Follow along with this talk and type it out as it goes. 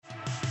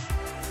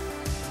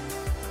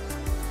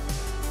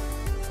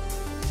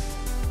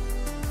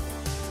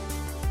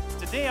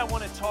Today I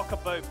want to talk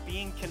about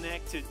being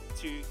connected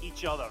to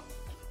each other.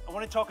 I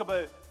want to talk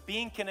about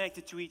being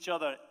connected to each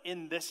other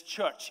in this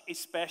church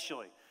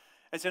especially.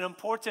 It's an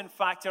important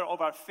factor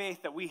of our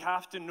faith that we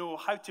have to know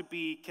how to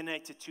be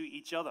connected to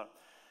each other.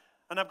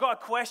 And I've got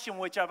a question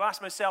which I've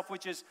asked myself,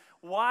 which is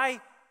why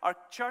are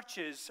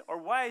churches, or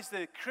why is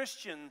the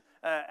Christian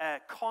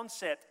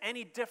concept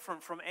any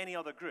different from any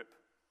other group?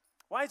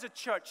 Why is a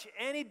church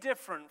any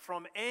different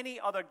from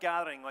any other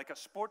gathering, like a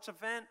sports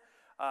event,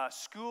 a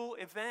school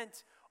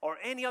event, or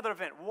any other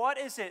event? What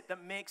is it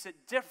that makes it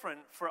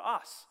different for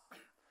us?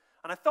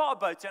 And I thought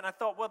about it, and I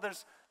thought, well,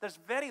 there's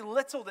very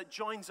little that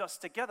joins us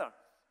together.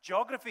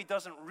 Geography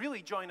doesn't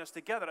really join us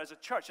together as a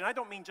church, and I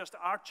don't mean just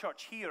our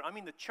church here. I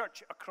mean the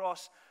church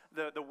across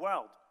the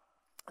world.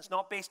 It's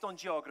not based on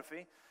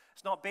geography.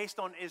 It's not based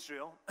on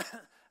Israel,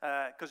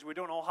 because we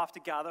don't all have to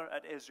gather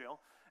at Israel.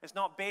 It's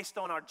not based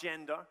on our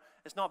gender.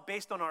 It's not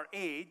based on our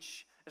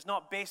age. It's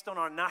not based on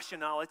our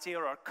nationality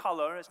or our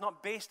color. It's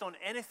not based on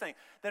anything.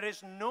 There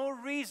is no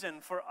reason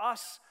for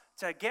us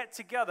to get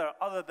together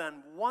other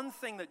than one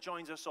thing that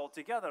joins us all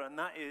together, and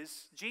that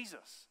is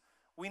Jesus.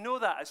 We know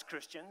that as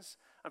Christians.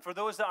 And for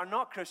those that are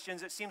not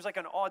Christians, it seems like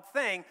an odd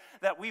thing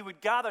that we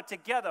would gather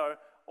together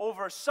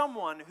over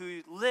someone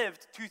who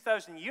lived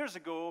 2,000 years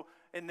ago,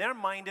 in their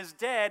mind is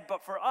dead,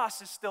 but for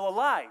us is still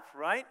alive,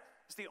 right?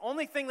 It's the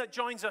only thing that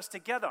joins us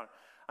together.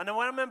 And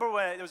I remember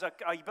when it was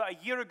about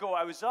a year ago,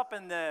 I was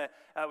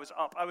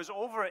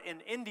over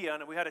in India,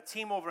 and we had a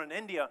team over in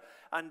India,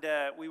 and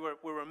we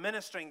were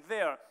ministering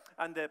there,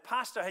 and the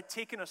pastor had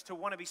taken us to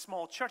one of his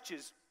small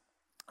churches,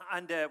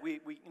 and we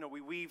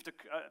weaved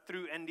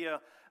through India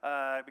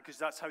because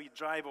that's how you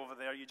drive over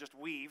there. You just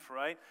weave,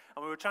 right?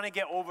 And we were trying to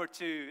get over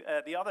to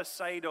the other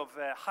side of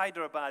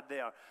Hyderabad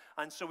there.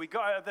 And so we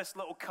got out of this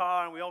little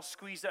car, and we all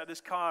squeezed out of this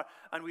car,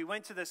 and we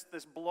went to this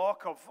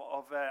block of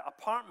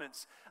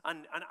apartments.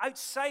 And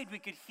outside, we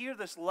could hear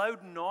this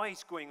loud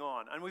noise going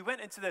on. And we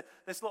went into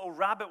this little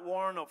rabbit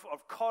warren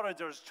of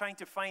corridors, trying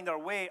to find our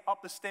way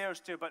up the stairs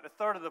to about the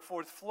third or the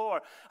fourth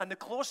floor. And the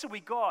closer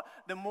we got,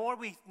 the more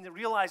we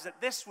realized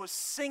that this was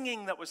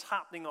singing that was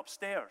happening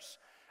upstairs.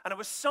 And it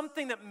was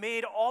something that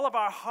made all of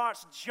our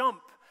hearts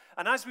jump.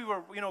 And as we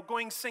were,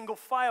 going single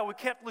file, we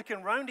kept looking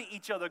around at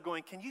each other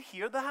going, can you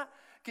hear that?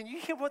 Can you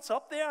hear what's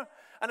up there?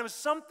 And it was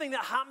something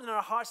that happened in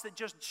our hearts that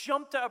just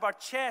jumped out of our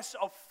chests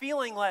of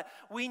feeling like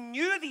we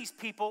knew these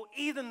people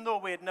even though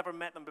we had never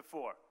met them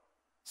before.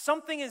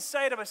 Something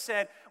inside of us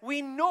said,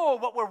 we know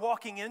what we're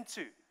walking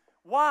into.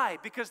 Why?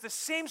 Because the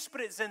same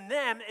Spirit is in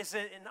them is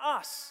in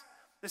us.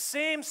 The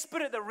same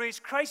Spirit that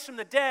raised Christ from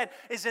the dead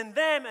is in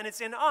them, and it's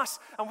in us,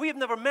 and we have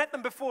never met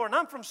them before. And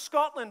I'm from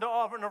Scotland,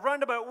 in a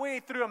roundabout way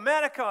through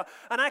America,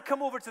 and I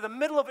come over to the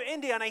middle of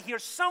India, and I hear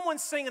someone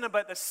singing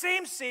about the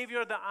same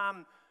Savior that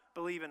I'm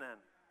believing in.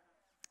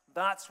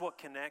 That's what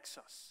connects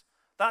us.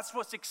 That's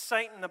what's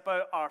exciting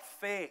about our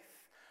faith.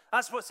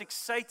 That's what's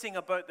exciting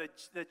about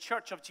the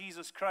Church of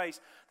Jesus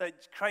Christ,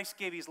 that Christ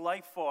gave his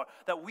life for,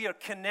 that we are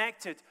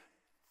connected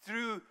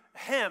through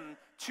him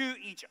to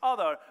each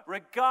other,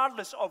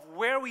 regardless of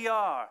where we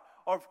are,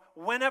 or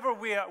wherever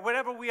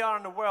we are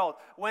in the world,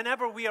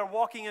 whenever we are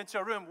walking into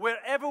a room,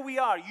 wherever we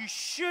are, you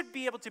should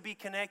be able to be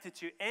connected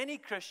to any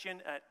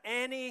Christian at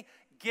any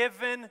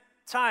given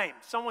time.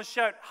 Someone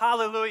shout,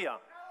 hallelujah.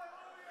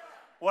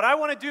 What I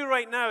want to do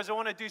right now is I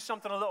want to do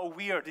something a little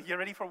weird. Are you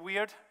ready for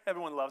weird?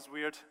 Everyone loves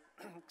weird,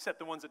 except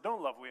the ones that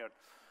don't love weird.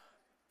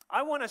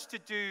 I want us to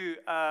do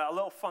a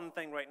little fun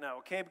thing right now,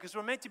 okay? Because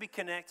we're meant to be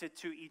connected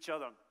to each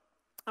other.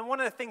 And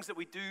one of the things that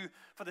we do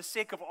for the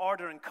sake of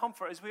order and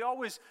comfort is we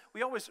always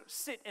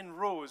sit in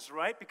rows,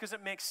 right? Because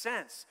it makes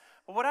sense.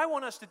 But what I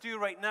want us to do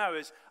right now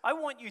is I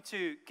want you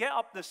to get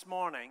up this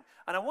morning,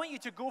 and I want you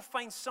to go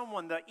find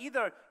someone that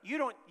either you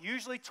don't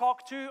usually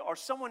talk to or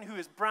someone who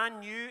is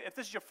brand new. If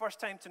this is your first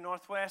time to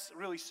Northwest,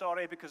 really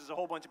sorry, because there's a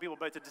whole bunch of people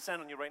about to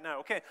descend on you right now,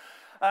 okay?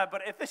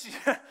 But if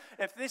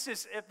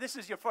this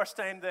is your first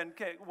time, then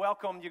okay,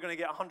 welcome. You're going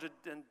to get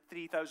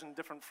 103,000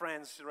 different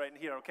friends right in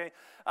here, okay?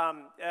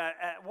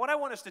 What I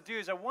want us to do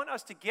is I want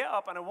us to get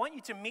up, and I want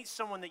you to meet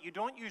someone that you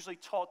don't usually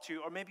talk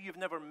to, or maybe you've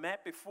never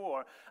met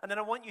before, and then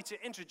I want you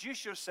to introduce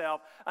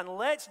yourself, and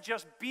let's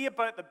just be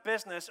about the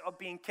business of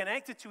being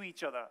connected to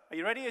each other. Are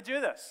you ready to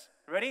do this?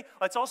 Ready?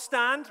 Let's all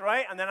stand,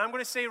 right? And then I'm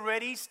going to say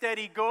ready,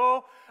 steady,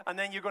 go, and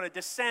then you're going to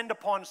descend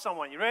upon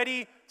someone. You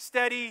ready?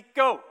 Steady,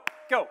 go.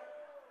 Go.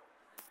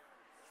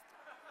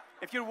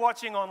 If you're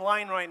watching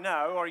online right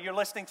now, or you're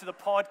listening to the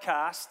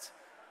podcast,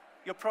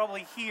 you'll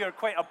probably hear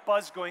quite a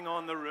buzz going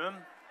on in the room.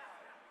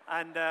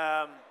 And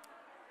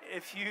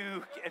if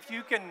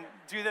you can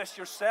do this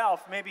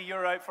yourself, maybe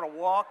you're out for a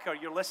walk or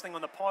you're listening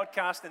on the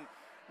podcast, and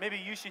maybe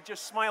you should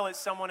just smile at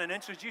someone and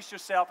introduce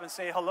yourself and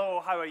say,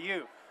 hello, how are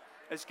you?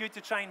 It's good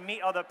to try and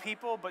meet other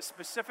people, but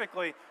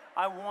specifically,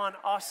 I want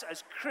us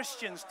as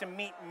Christians to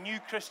meet new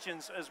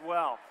Christians as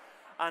well.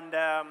 And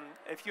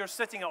if you're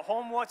sitting at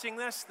home watching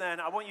this, then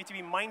I want you to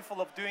be mindful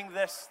of doing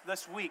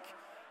this week.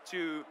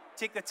 to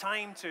take the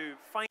time to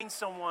find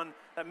someone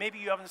that maybe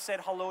you haven't said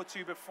hello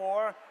to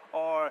before,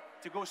 or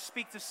to go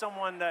speak to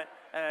someone that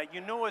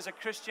you know is a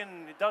Christian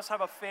who does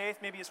have a faith.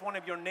 Maybe it's one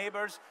of your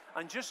neighbors,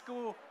 and just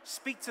go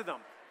speak to them.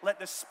 Let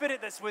the spirit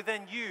that's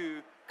within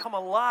you come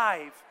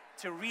alive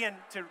to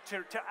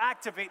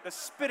activate the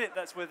spirit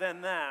that's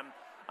within them,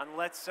 and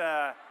let's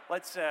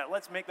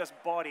make this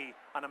body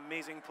an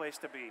amazing place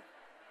to be.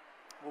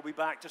 We'll be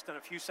back just in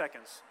a few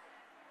seconds.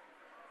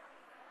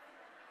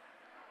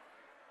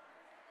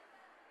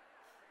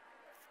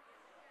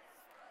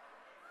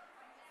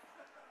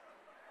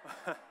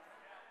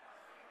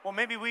 Well,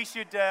 maybe we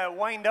should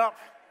wind up.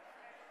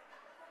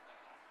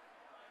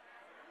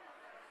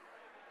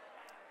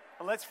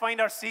 And let's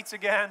find our seats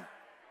again.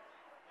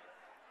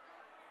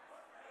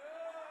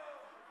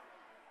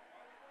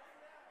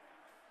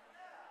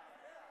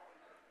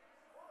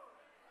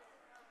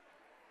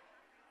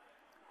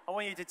 I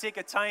want you to take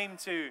a time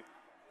to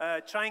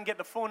try and get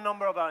the phone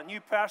number of a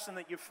new person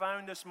that you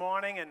found this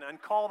morning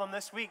and call them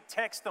this week.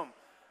 Text them.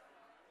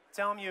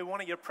 Tell them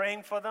you're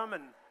praying for them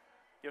and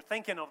you're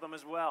thinking of them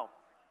as well.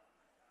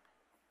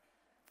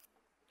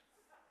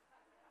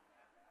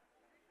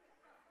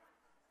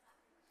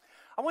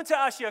 I want to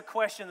ask you a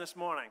question this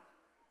morning.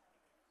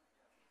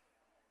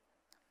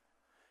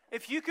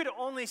 If you could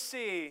only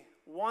say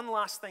one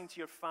last thing to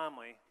your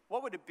family,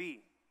 what would it be?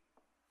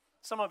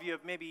 Some of you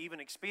have maybe even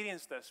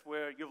experienced this,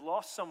 where you've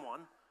lost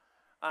someone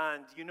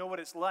and you know what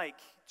it's like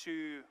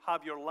to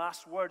have your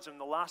last words and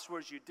the last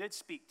words you did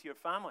speak to your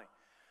family.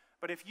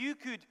 But if you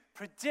could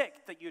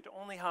predict that you'd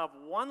only have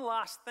one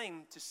last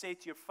thing to say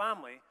to your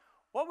family,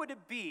 what would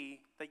it be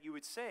that you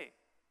would say?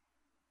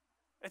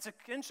 It's an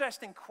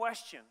interesting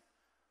question.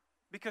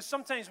 Because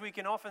sometimes we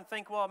can often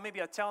think, well,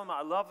 maybe I tell them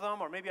I love them,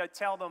 or maybe I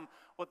tell them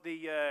what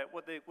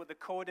the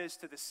code is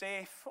to the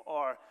safe,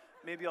 or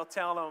maybe I'll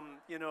tell them,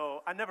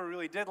 I never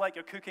really did like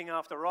your cooking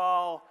after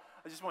all.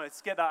 I just want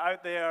to get that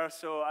out there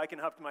so I can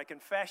have my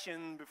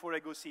confession before I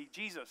go see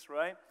Jesus,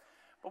 right?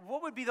 But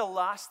what would be the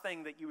last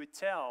thing that you would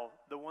tell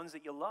the ones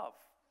that you love?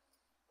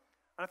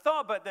 And I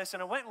thought about this,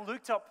 and I went and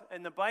looked up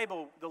in the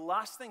Bible the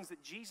last things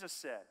that Jesus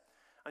said.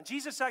 And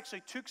Jesus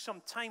actually took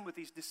some time with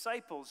his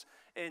disciples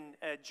in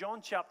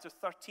John chapter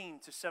 13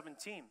 to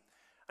 17.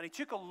 And he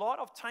took a lot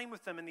of time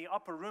with them in the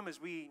upper room,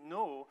 as we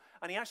know,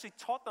 and he actually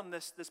taught them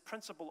this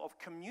principle of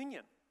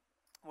communion,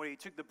 where he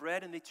took the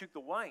bread and they took the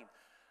wine.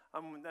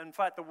 In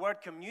fact, the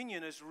word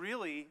communion is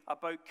really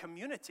about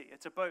community.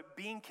 It's about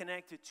being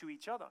connected to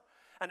each other.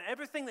 And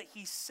everything that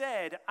he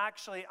said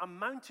actually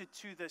amounted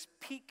to this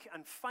peak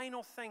and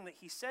final thing that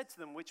he said to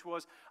them, which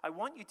was, I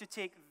want you to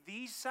take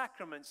these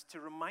sacraments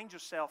to remind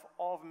yourself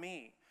of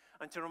me,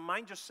 and to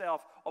remind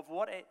yourself of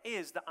what it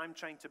is that I'm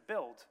trying to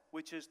build,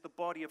 which is the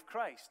body of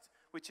Christ,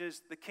 which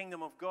is the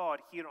kingdom of God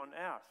here on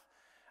earth.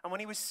 And when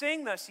he was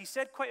saying this, he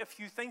said quite a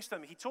few things to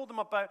them. He told them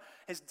about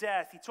his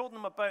death. He told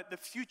them about the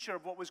future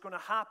of what was going to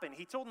happen.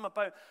 He told them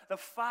about the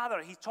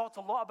Father. He talked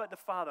a lot about the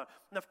Father.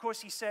 And of course,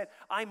 he said,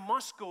 I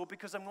must go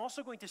because I'm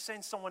also going to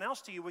send someone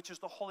else to you, which is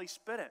the Holy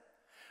Spirit.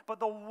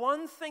 But the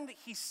one thing that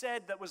he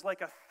said that was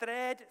like a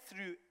thread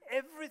through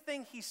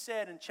everything he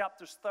said in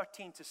chapters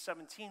 13 to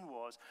 17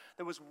 was,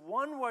 there was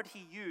one word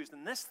he used,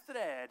 and this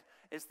thread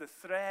is the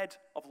thread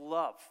of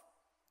love.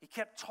 He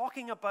kept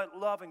talking about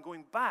love and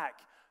going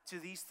back to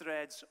these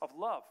threads of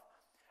love.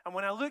 And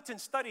when I looked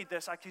and studied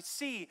this, I could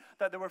see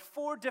that there were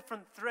 4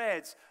 different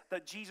threads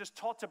that Jesus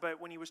talked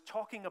about when he was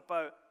talking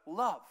about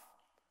love.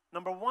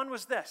 Number 1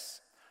 was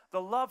this,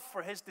 the love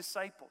for his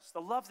disciples,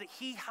 the love that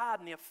he had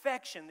and the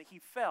affection that he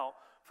felt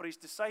for his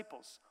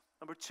disciples.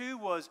 Number 2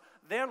 was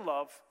their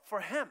love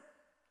for him.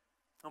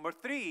 Number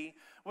 3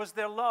 was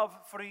their love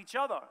for each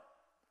other.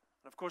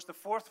 And of course, the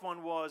 4th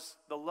one was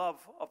the love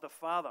of the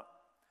Father.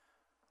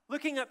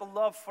 Looking at the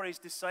love for his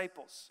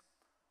disciples,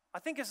 I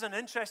think it's an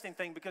interesting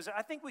thing, because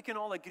I think we can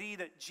all agree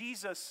that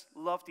Jesus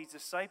loved his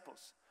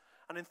disciples.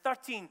 And in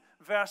 13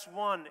 verse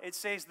 1, it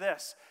says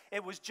this,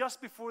 it was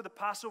just before the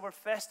Passover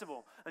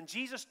festival, and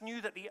Jesus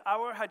knew that the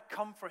hour had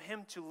come for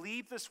him to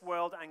leave this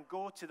world and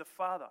go to the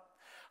Father.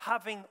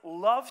 Having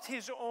loved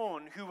his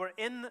own who were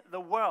in the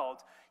world,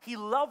 he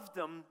loved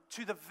them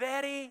to the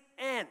very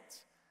end.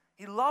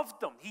 He loved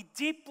them. He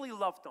deeply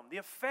loved them. The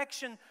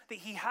affection that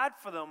he had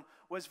for them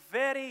was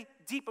very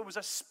deep. It was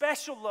a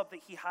special love that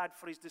he had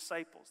for his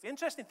disciples. The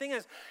interesting thing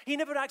is, he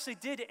never actually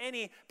did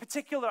any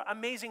particular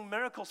amazing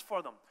miracles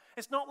for them.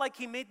 It's not like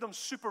he made them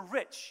super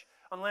rich,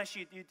 unless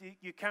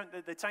you count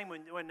the time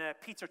when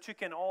Peter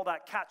took in all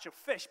that catch of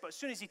fish. But as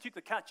soon as he took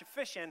the catch of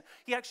fish in,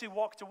 he actually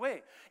walked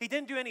away. He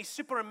didn't do any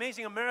super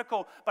amazing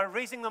miracle by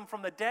raising them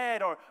from the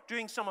dead or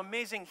doing some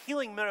amazing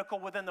healing miracle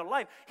within their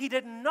life. He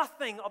did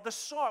nothing of the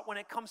sort when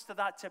it comes to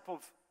that type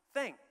of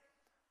thing.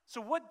 So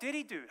what did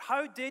he do?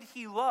 How did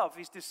he love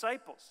his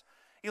disciples?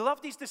 He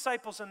loved his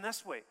disciples in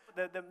this way.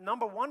 The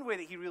number 1 way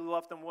that he really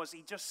loved them was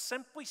he just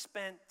simply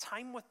spent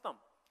time with them.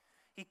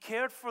 He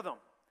cared for them.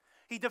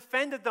 He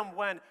defended them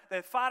when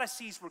the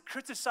Pharisees were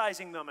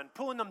criticizing them and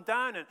pulling them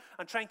down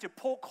and trying to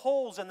poke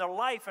holes in their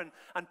life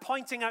and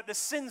pointing out the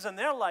sins in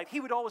their life. He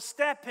would always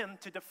step in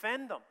to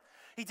defend them.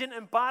 He didn't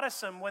embarrass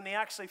them when they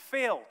actually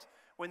failed.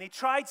 When they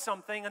tried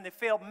something and they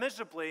failed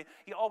miserably,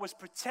 he always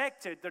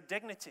protected their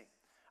dignity.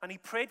 And he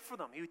prayed for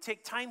them. He would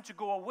take time to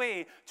go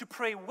away to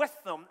pray with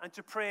them and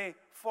to pray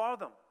for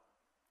them.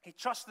 He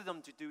trusted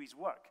them to do his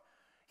work.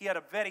 He had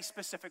a very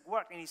specific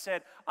work, and he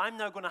said, I'm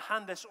now going to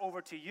hand this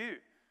over to you.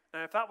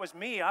 Now, if that was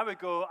me, I would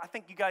go, I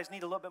think you guys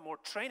need a little bit more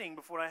training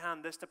before I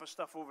hand this type of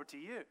stuff over to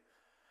you.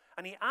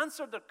 And he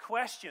answered their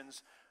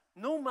questions,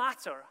 no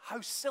matter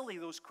how silly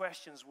those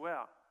questions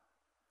were.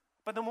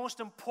 But the most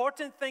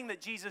important thing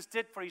that Jesus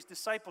did for his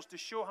disciples to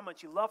show how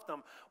much he loved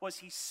them was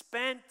he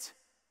spent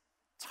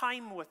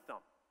time with them.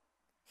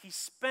 He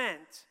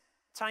spent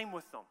time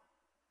with them.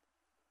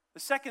 The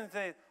second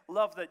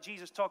love that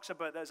Jesus talks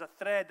about, that is a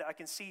thread that I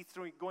can see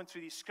going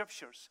through these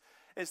scriptures,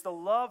 is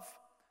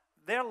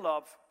their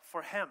love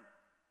for him.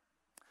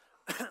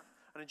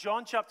 And in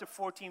John chapter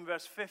 14,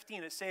 verse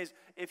 15, it says,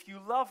 if you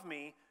love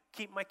me,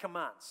 keep my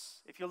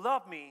commands. If you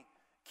love me,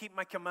 keep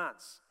my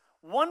commands.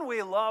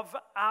 One-way love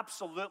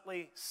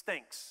absolutely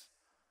stinks.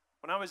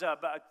 When I was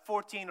about a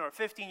 14 or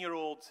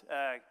 15-year-old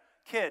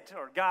kid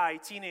or guy,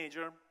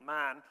 teenager,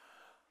 man,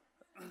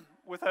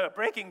 with a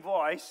breaking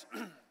voice,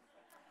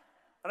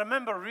 I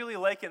remember really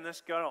liking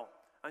this girl.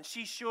 And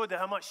she showed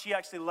how much she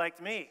actually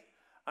liked me.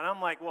 And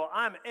I'm like, well,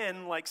 I'm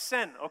in like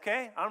sin,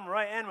 okay? I'm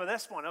right in with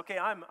this one, okay?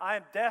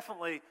 I've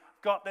definitely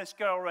got this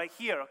girl right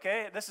here,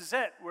 okay? This is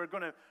it. We're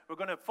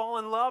gonna fall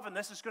in love, and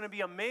this is gonna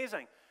be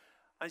amazing.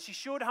 And she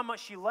showed how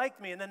much she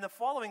liked me. And then the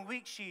following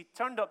week, she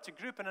turned up to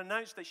group and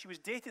announced that she was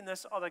dating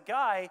this other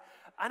guy.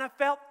 And I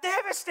felt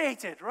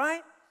devastated,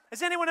 right?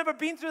 Has anyone ever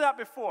been through that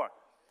before?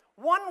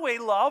 One-way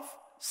love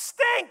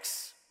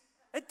stinks.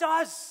 It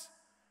does.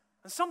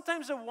 And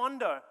sometimes I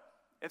wonder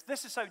if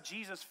this is how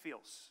Jesus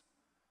feels.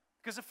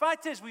 Because the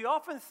fact is, we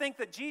often think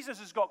that Jesus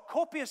has got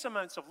copious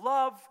amounts of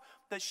love,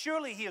 that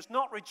surely he is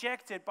not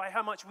rejected by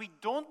how much we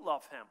don't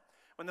love him.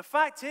 When the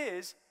fact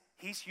is,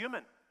 he's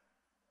human.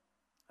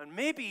 And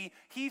maybe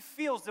he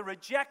feels the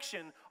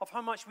rejection of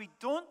how much we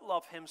don't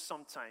love him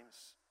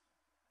sometimes.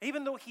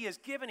 Even though he has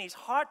given his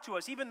heart to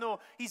us, even though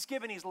he's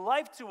given his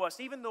life to us,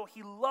 even though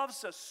he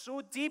loves us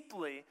so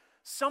deeply,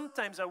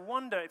 sometimes I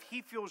wonder if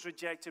he feels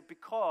rejected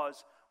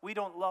because we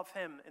don't love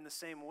him in the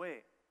same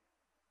way.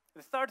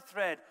 The third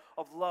thread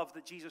of love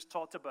that Jesus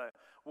talked about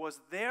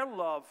was their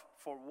love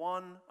for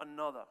one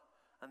another.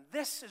 And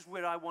this is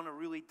where I want to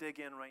really dig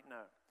in right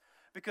now.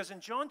 Because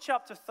in John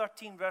chapter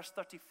 13, verse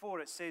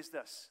 34, it says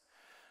this.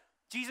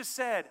 Jesus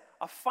said,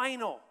 a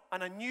final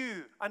and a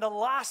new and a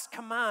last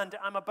command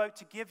I'm about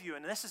to give you.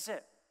 And this is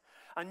it.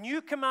 A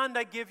new command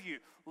I give you.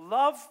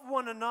 Love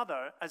one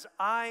another as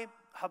I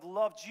have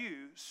loved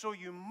you, so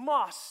you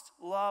must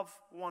love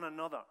one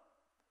another.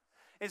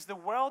 Is the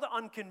world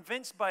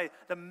unconvinced by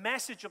the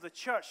message of the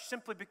church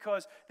simply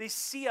because they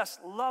see us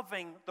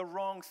loving the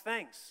wrong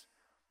things?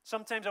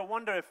 Sometimes I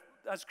wonder if,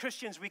 as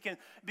Christians, we can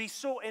be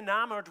so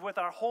enamored with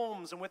our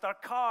homes and with our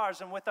cars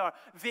and with our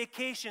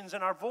vacations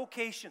and our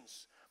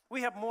vocations.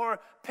 We have more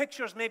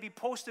pictures maybe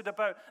posted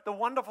about the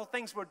wonderful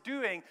things we're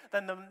doing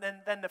than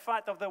the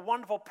fact of the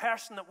wonderful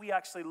person that we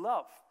actually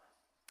love.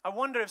 I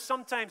wonder if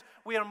sometimes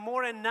we are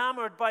more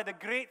enamored by the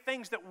great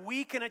things that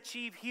we can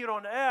achieve here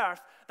on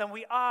earth than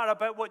we are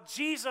about what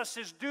Jesus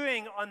is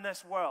doing on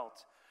this world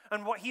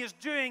and what he is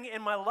doing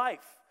in my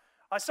life.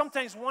 I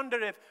sometimes wonder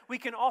if we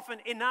can often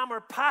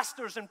enamor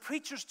pastors and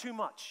preachers too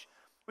much.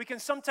 We can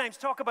sometimes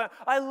talk about,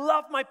 I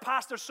love my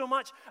pastor so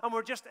much, and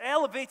we're just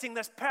elevating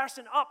this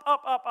person up,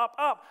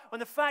 when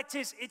the fact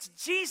is, it's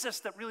Jesus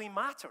that really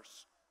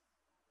matters.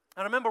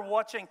 I remember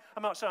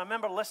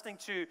listening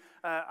to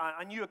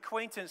a new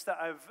acquaintance that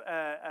I've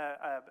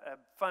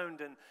found,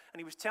 and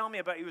he was telling me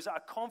about, he was at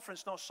a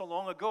conference not so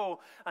long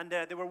ago, and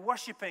they were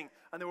worshiping,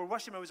 it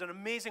was an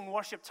amazing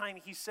worship time,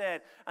 he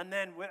said, and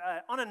then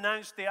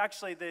unannounced,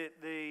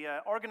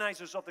 the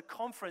organizers of the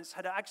conference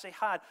had actually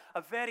had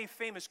a very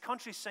famous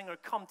country singer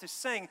come to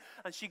sing,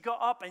 and she got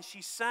up and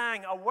she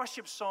sang a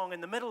worship song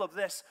in the middle of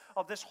this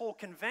whole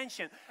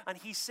convention, and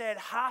he said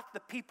half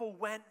the people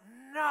went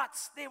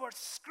nuts. They were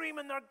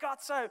screaming their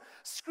guts out,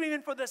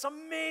 screaming for this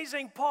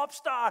amazing pop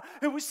star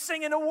who was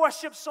singing a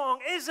worship song.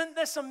 Isn't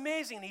this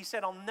amazing? And he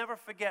said, I'll never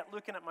forget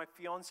looking at my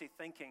fiancée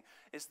thinking,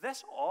 is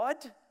this odd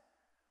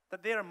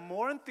that they are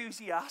more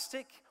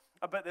enthusiastic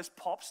about this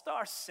pop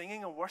star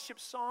singing a worship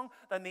song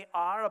than they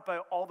are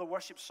about all the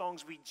worship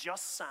songs we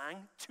just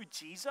sang to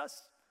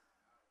Jesus?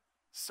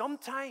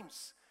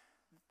 Sometimes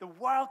the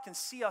world can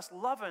see us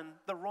loving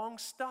the wrong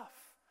stuff.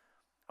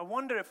 I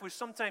wonder if we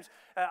sometimes,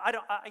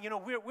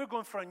 we're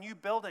going for a new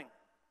building.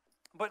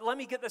 But let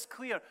me get this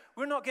clear.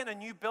 We're not getting a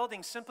new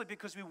building simply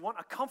because we want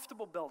a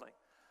comfortable building.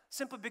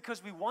 Simply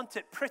because we want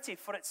it pretty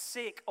for its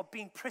sake of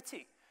being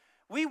pretty.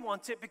 We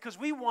want it because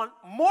we want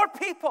more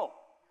people.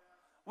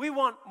 We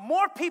want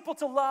more people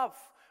to love.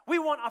 We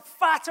want a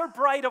fatter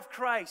bride of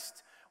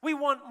Christ. We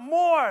want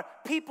more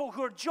people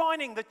who are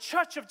joining the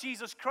church of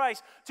Jesus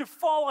Christ to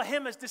follow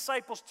him as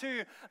disciples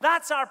too.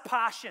 That's our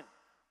passion.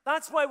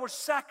 That's why we're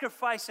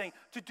sacrificing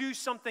to do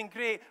something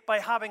great by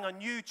having a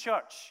new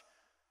church.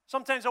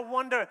 Sometimes I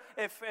wonder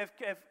if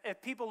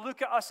people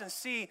look at us and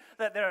see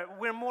that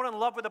we're more in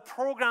love with the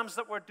programs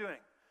that we're doing,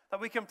 that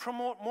we can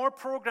promote more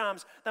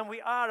programs than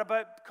we are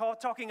about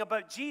talking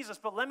about Jesus.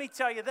 But let me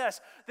tell you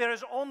this, there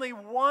is only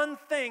one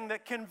thing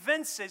that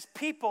convinces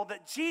people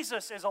that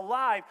Jesus is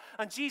alive.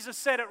 And Jesus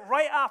said it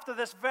right after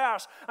this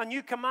verse, "A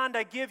new command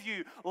I give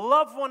you,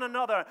 love one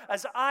another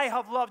as I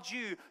have loved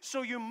you,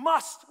 so you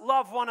must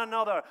love one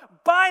another.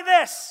 By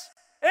this,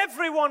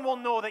 everyone will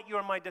know that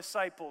you're my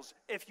disciples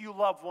if you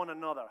love one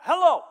another."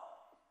 Hello.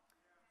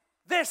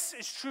 This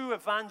is true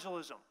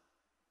evangelism.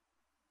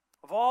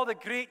 Of all the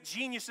great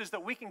geniuses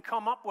that we can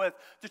come up with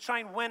to try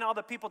and win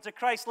other people to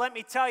Christ, let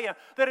me tell you,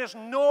 there is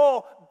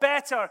no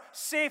better,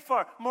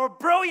 safer, more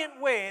brilliant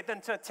way than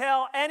to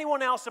tell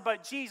anyone else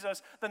about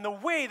Jesus than the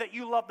way that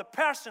you love the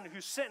person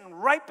who's sitting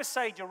right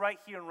beside you right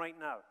here and right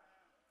now.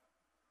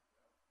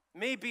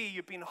 Maybe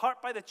you've been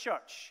hurt by the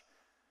church.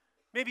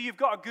 Maybe you've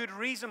got a good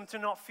reason to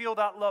not feel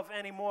that love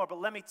anymore, but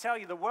let me tell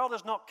you, the world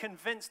is not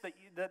convinced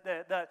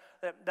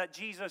that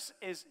Jesus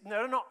is,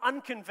 they're not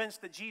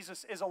unconvinced that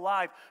Jesus is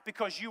alive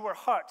because you were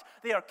hurt.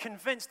 They are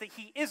convinced that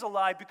he is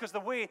alive because the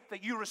way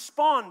that you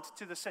respond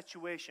to the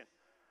situation,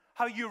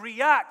 how you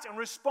react and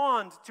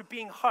respond to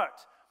being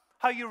hurt,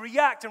 how you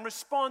react and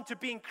respond to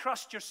being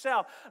crushed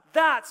yourself,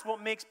 that's what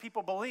makes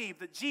people believe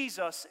that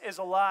Jesus is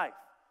alive.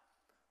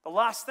 The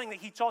last thing that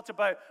he talked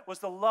about was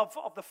the love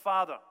of the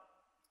Father.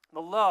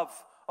 The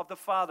love of the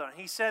Father.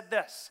 He said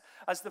this,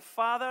 "As the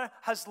Father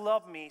has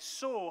loved me,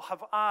 so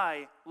have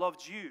I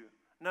loved you.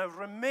 Now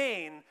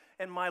remain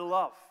in my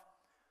love."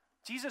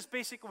 Jesus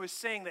basically was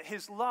saying that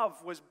his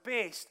love was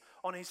based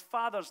on his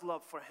Father's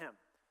love for him.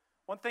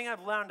 One thing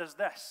I've learned is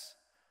this.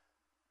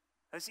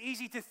 It's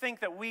easy to think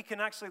that we can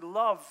actually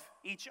love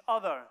each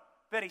other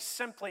very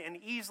simply and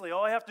easily.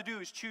 All I have to do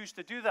is choose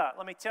to do that.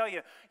 Let me tell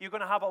you, you're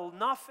going to have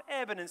enough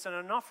evidence and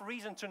enough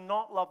reason to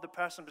not love the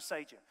person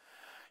beside you.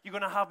 You're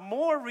going to have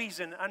more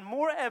reason and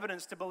more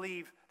evidence to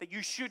believe that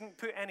you shouldn't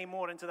put any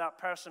more into that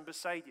person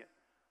beside you.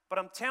 But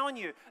I'm telling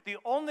you, the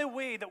only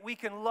way that we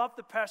can love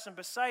the person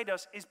beside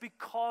us is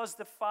because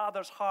the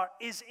Father's heart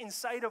is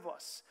inside of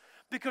us.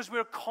 Because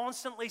we're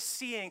constantly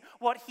seeing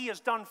what he has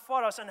done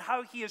for us and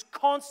how he is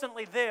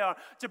constantly there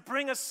to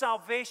bring us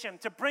salvation,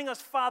 to bring us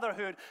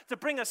fatherhood, to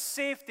bring us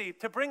safety,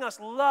 to bring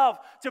us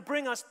love, to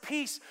bring us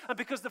peace. And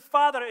because the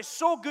Father is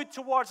so good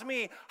towards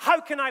me,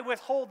 how can I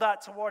withhold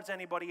that towards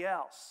anybody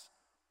else?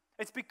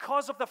 It's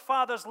because of the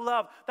Father's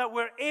love that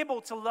we're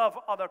able to love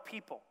other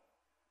people.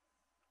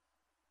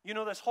 You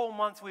know, this whole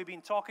month we've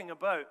been talking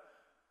about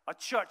a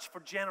church for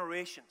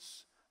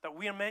generations, that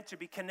we are meant to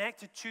be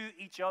connected to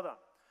each other.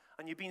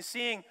 And you've been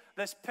seeing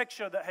this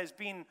picture that has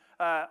been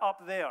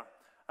up there.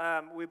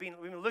 We've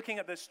been looking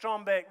at the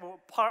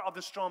Strombeck, part of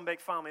the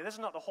Strombeck family. This is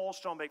not the whole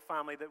Strombeck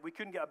family, that we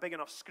couldn't get a big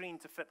enough screen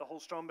to fit the whole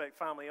Strombeck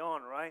family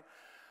on, right?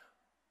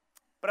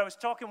 But I was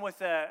talking with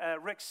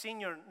Rick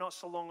Sr. not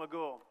so long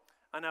ago.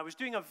 And I was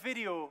doing a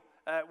video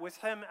with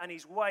him and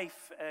his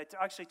wife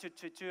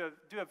to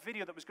do a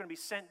video that was going to be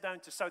sent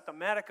down to South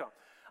America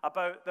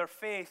about their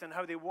faith and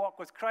how they walk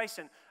with Christ.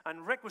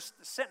 And Rick was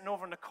sitting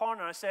over in the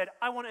corner. I said,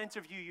 "I want to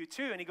interview you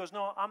too." And he goes,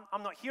 "No,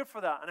 I'm not here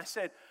for that." And I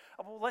said,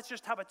 "Well, let's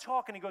just have a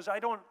talk." And he goes, I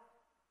don't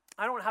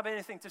have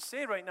anything to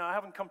say right now. I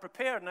haven't come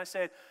prepared." And I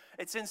said,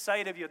 "It's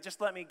inside of you.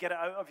 Just let me get it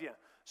out of you."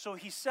 So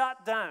he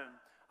sat down.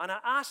 And I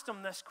asked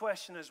him this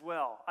question as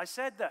well. I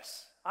said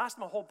this. I asked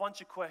him a whole bunch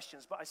of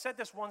questions, but I said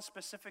this one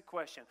specific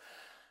question.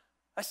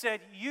 I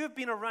said, "You've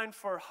been around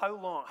for how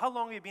long? How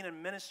long have you been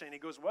in ministry?" And he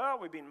goes, "Well,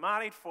 we've been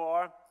married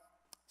for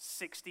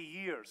 60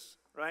 years,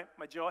 right?"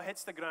 My jaw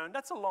hits the ground.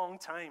 That's a long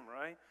time,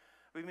 right?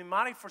 We've been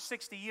married for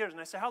 60 years. And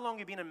I said, "How long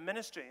have you been in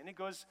ministry?" And he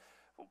goes,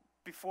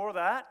 "Before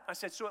that." I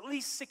said, "So at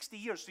least 60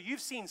 years. So you've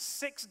seen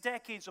 6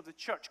 decades of the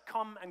church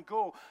come and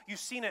go.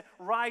 You've seen it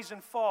rise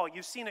and fall.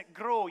 You've seen it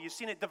grow. You've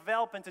seen it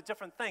develop into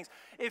different things.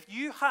 If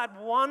you had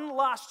one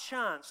last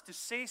chance to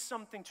say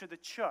something to the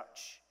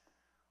church,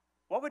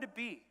 what would it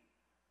be?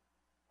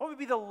 What would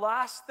be the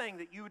last thing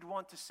that you would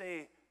want to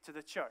say to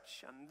the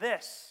church?" And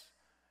this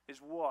is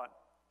what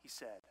he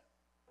said.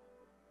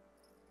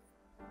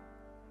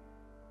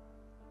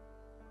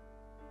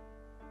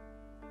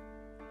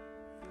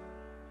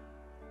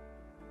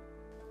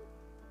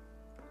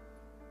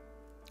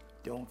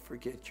 Don't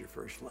forget your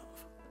first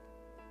love.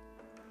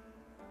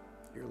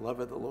 Your love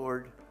of the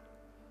Lord,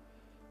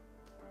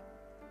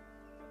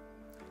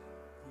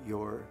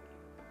 your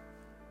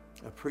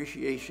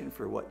appreciation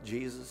for what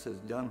Jesus has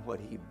done, what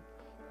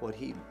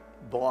he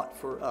bought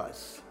for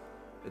us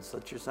at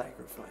such a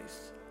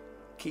sacrifice.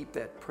 Keep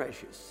that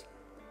precious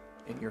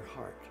in your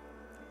heart.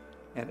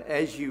 And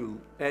as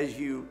you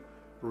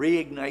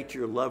reignite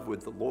your love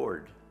with the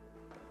Lord,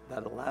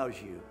 that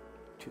allows you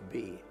to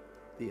be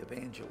the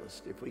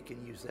evangelist, if we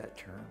can use that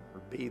term,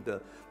 or be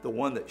the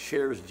one that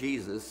shares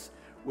Jesus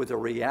with a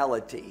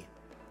reality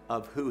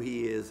of who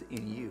he is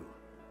in you.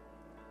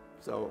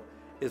 So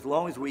as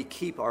long as we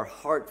keep our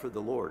heart for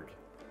the Lord,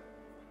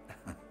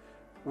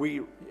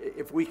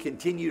 if we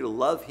continue to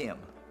love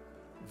him,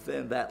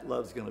 then that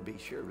love's going to be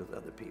shared with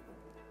other people.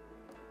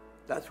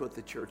 That's what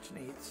the church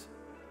needs.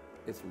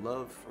 It's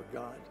love for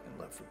God and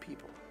love for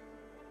people.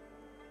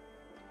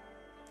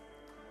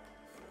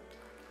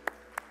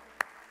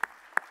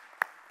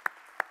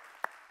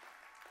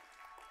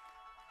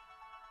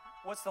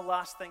 What's the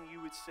last thing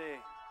you would say?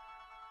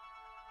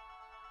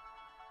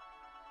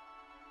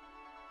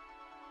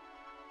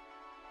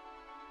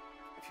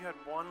 If you had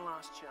one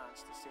last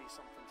chance to say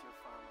something to your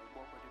family,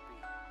 what would it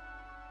be?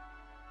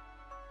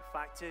 The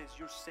fact is,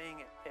 you're saying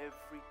it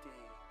every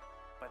day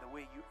by the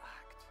way you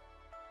act.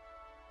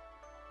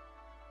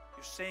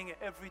 You're saying it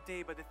every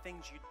day by the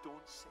things you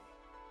don't say.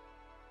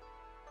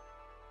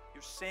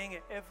 You're saying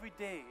it every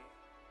day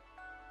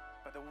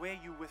by the way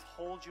you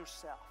withhold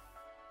yourself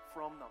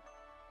from them.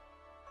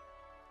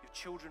 Your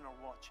children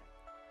are watching.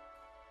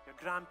 Your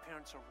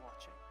grandparents are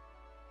watching.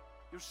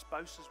 Your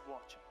spouse is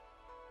watching.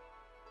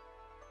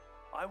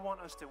 I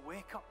want us to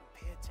wake up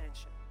and pay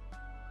attention.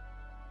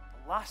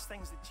 The last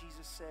things that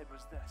Jesus said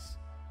was this: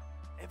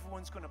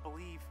 everyone's going to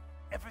believe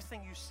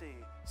everything you say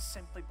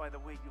simply by the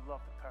way you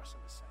love the person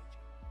beside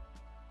you.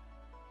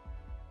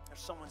 There's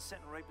someone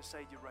sitting right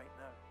beside you right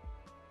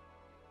now.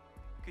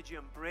 Could you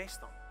embrace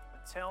them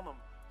and tell them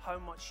how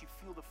much you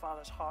feel the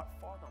Father's heart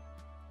for them?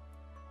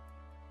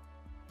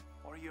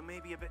 Or you're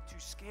maybe a bit too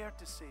scared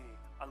to say,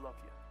 I love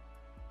you.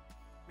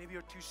 Maybe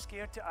you're too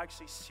scared to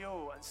actually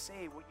show and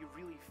say what you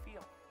really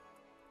feel.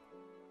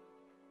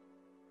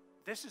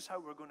 This is how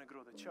we're going to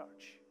grow the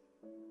church.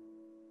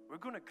 We're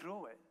going to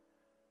grow it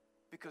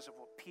because of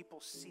what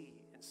people see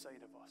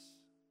inside of us.